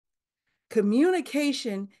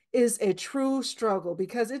Communication is a true struggle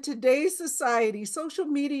because in today's society, social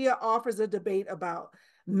media offers a debate about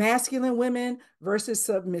masculine women versus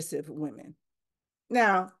submissive women.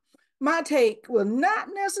 Now, my take will not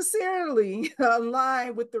necessarily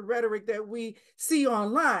align with the rhetoric that we see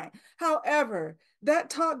online. However, that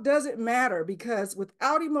talk doesn't matter because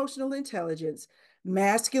without emotional intelligence,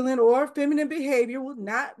 masculine or feminine behavior will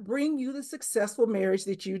not bring you the successful marriage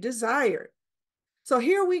that you desire. So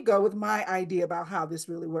here we go with my idea about how this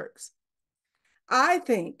really works. I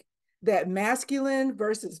think that masculine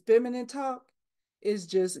versus feminine talk is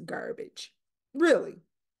just garbage. Really.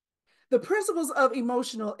 The principles of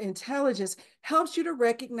emotional intelligence helps you to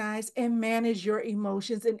recognize and manage your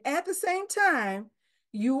emotions, and at the same time,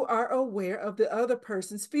 you are aware of the other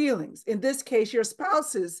person's feelings. In this case, your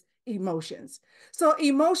spouse's emotions. So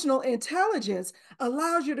emotional intelligence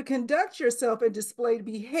allows you to conduct yourself and display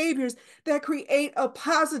behaviors that create a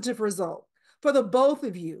positive result for the both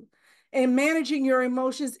of you. And managing your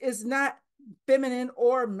emotions is not feminine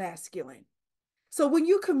or masculine. So when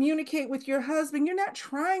you communicate with your husband, you're not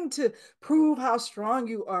trying to prove how strong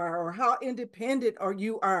you are or how independent or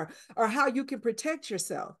you are or how you can protect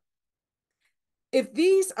yourself. If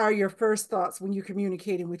these are your first thoughts when you're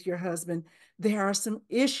communicating with your husband, there are some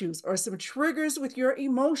issues or some triggers with your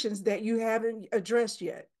emotions that you haven't addressed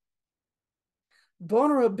yet.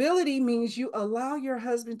 Vulnerability means you allow your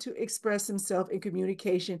husband to express himself in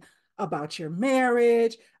communication about your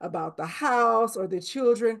marriage, about the house or the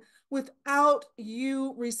children without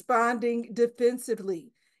you responding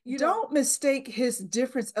defensively. You don't mistake his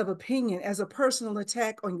difference of opinion as a personal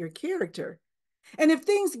attack on your character. And if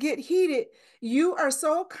things get heated, you are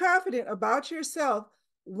so confident about yourself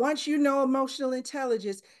once you know emotional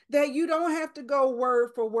intelligence that you don't have to go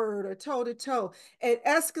word for word or toe to toe and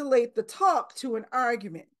escalate the talk to an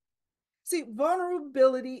argument. See,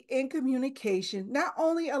 vulnerability in communication not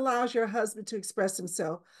only allows your husband to express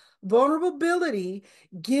himself, vulnerability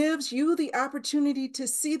gives you the opportunity to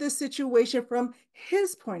see the situation from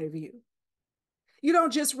his point of view. You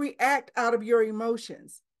don't just react out of your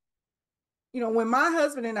emotions. When my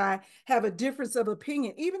husband and I have a difference of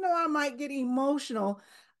opinion, even though I might get emotional,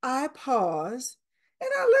 I pause and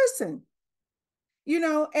I listen,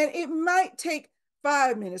 and it might take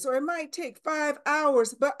 5 minutes or it might take 5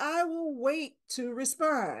 hours, but I will wait to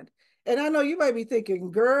respond. And I know you might be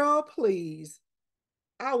thinking, girl, please,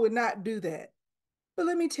 I would not do that. But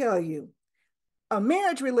let me tell you, a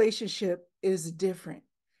marriage relationship is different.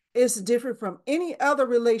 It's different from any other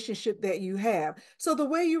relationship that you have. So the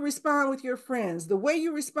way you respond with your friends, the way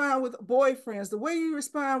you respond with boyfriends, the way you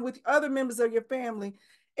respond with other members of your family,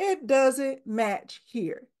 it doesn't match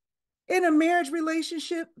here. In a marriage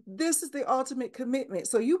relationship, this is the ultimate commitment.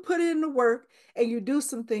 So you put in the work and you do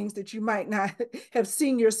some things that you might not have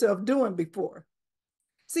seen yourself doing before.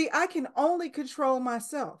 See, I can only control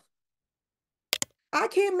myself. I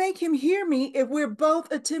can't make him hear me if we're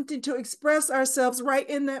both attempting to express ourselves right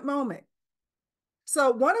in that moment.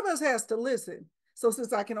 So one of us has to listen. So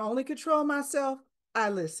since I can only control myself, I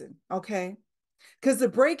listen, okay? Because the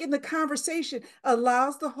break in the conversation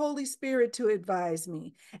allows the Holy Spirit to advise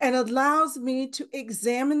me and allows me to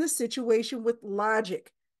examine the situation with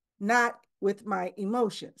logic, not with my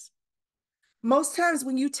emotions. Most times,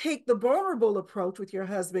 when you take the vulnerable approach with your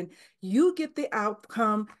husband, you get the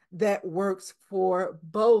outcome that works for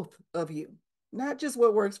both of you, not just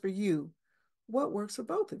what works for you, what works for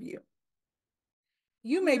both of you.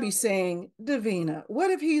 You may be saying, Davina,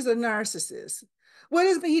 what if he's a narcissist? What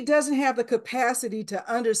if he doesn't have the capacity to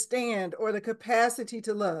understand or the capacity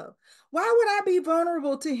to love? Why would I be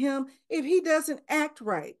vulnerable to him if he doesn't act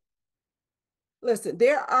right? Listen,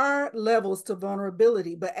 there are levels to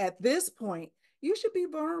vulnerability, but at this point, you should be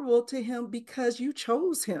vulnerable to him because you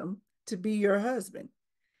chose him to be your husband.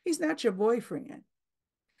 He's not your boyfriend.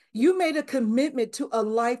 You made a commitment to a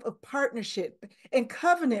life of partnership and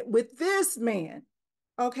covenant with this man.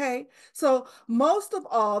 Okay. So, most of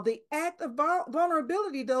all, the act of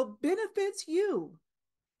vulnerability, though, benefits you.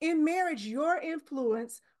 In marriage, your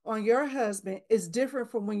influence on your husband is different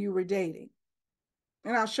from when you were dating.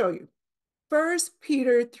 And I'll show you. First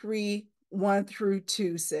Peter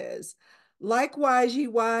 3:1-2 says, likewise, ye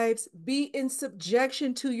wives, be in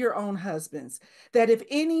subjection to your own husbands, that if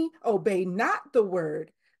any obey not the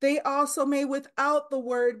word, they also may without the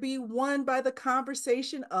word be won by the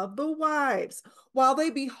conversation of the wives, while they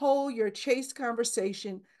behold your chaste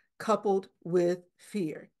conversation coupled with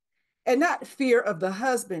fear. And not fear of the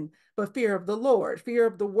husband, but fear of the Lord, fear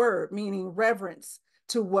of the word, meaning reverence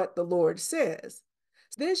to what the Lord says.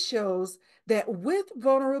 This shows that with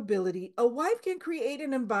vulnerability, a wife can create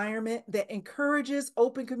an environment that encourages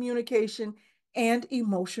open communication and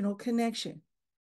emotional connection.